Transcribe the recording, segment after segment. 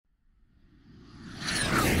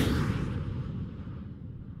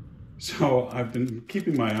So I've been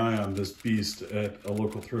keeping my eye on this beast at a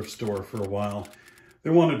local thrift store for a while. They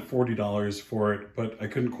wanted $40 for it, but I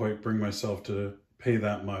couldn't quite bring myself to pay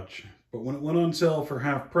that much. But when it went on sale for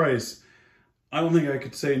half price, I don't think I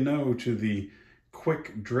could say no to the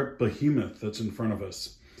Kwik Drip behemoth that's in front of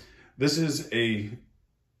us. This is a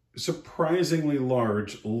surprisingly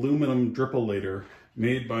large aluminum dripolator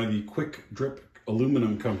made by the Kwik Drip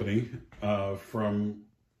aluminum company from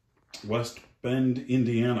West Bend,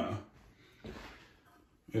 Indiana.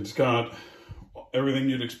 It's got everything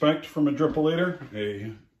you'd expect from a dripolator,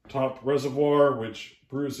 a top reservoir which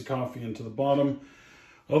brews the coffee into the bottom.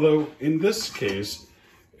 Although in this case,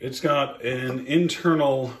 it's got an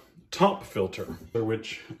internal top filter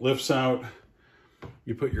which lifts out.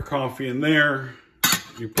 You put your coffee in there,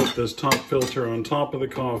 you put this top filter on top of the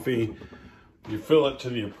coffee, you fill it to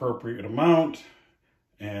the appropriate amount,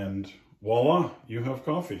 and voila, you have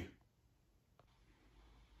coffee.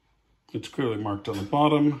 It's clearly marked on the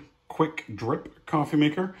bottom, Kwik Drip coffee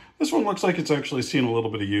maker. This one looks like it's actually seen a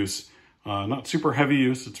little bit of use. Not super heavy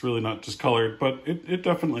use, it's really not discolored, but it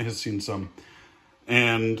definitely has seen some.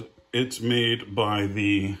 And it's made by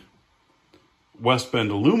the West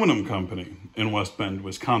Bend Aluminum Company in West Bend,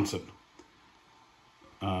 Wisconsin.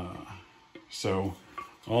 So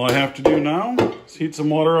all I have to do now is heat some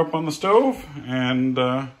water up on the stove, and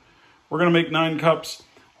we're gonna make 9 cups.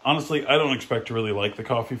 Honestly, I don't expect to really like the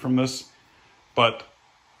coffee from this, but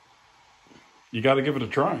you got to give it a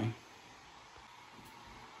try.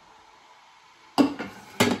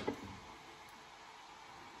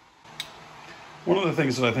 One of the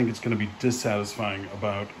things that I think is going to be dissatisfying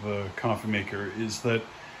about the coffee maker is that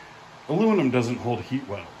aluminum doesn't hold heat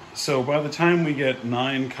well. So by the time we get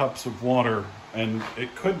 9 cups of water, and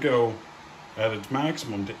it could go at its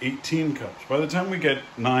maximum to 18 cups, by the time we get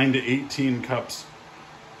 9 to 18 cups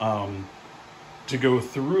to go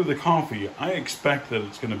through the coffee, I expect that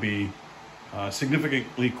it's going to be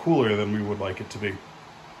significantly cooler than we would like it to be.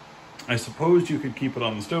 I suppose you could keep it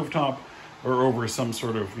on the stovetop or over some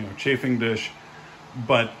sort of chafing dish,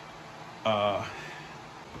 but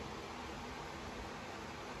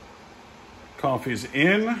coffee's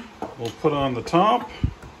in. We'll put on the top.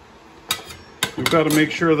 We've got to make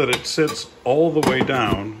sure that it sits all the way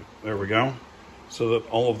down. There we go. So that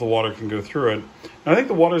all of the water can go through it. And I think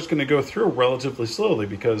the water is going to go through relatively slowly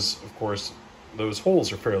because, of course, those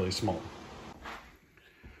holes are fairly small.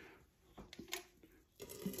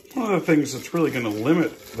 One of the things that's really going to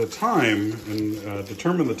limit the time and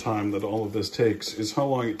determine the time that all of this takes is how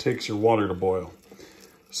long it takes your water to boil.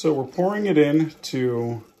 So we're pouring it in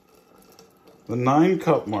to the 9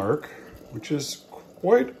 cup mark, which is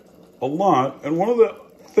quite a lot. And one of the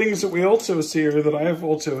things that we also see here that I've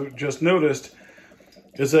also just noticed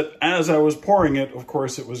is that as I was pouring it, of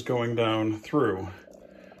course, it was going down through.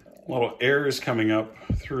 A lot of air is coming up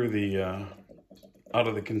through the, out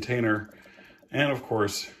of the container. And of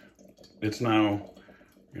course, it's now,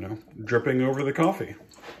 dripping over the coffee.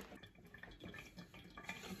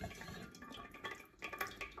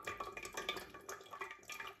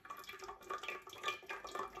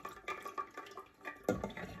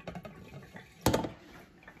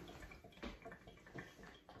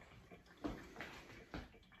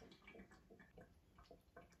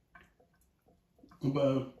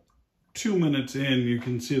 About 2 minutes in, you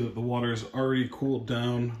can see that the water's already cooled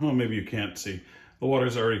down. Well, maybe you can't see. The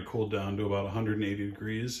water's already cooled down to about 180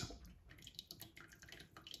 degrees.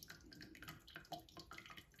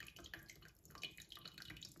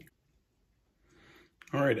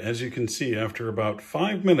 All right, as you can see, after about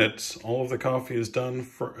 5 minutes, all of the coffee is gone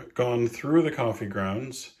through the coffee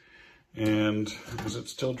grounds. And is it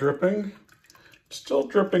still dripping? It's still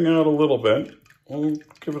dripping out a little bit. We'll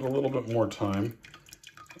give it a little bit more time.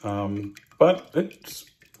 But it's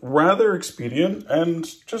rather expedient, and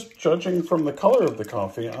just judging from the color of the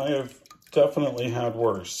coffee, I have definitely had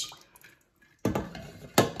worse.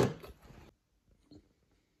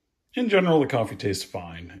 In general, the coffee tastes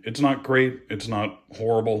fine. It's not great, it's not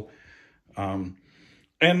horrible. And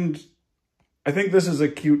I think this is a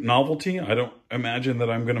cute novelty. I don't imagine that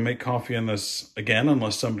I'm going to make coffee in this again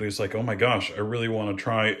unless somebody's like, oh my gosh, I really want to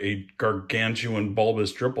try a gargantuan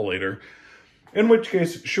bulbous dripolator. In which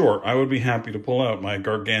case, sure, I would be happy to pull out my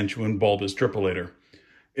gargantuan bulbous dripolator.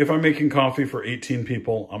 If I'm making coffee for 18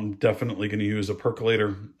 people, I'm definitely going to use a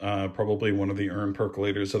percolator, probably one of the urn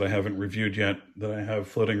percolators that I haven't reviewed yet, that I have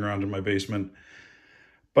floating around in my basement.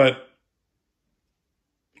 But,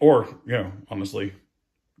 or, honestly,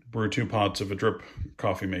 brew 2 pots of a drip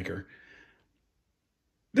coffee maker.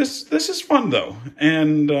 This is fun, though,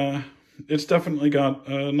 and it's definitely got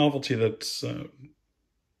a novelty that's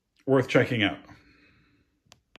worth checking out.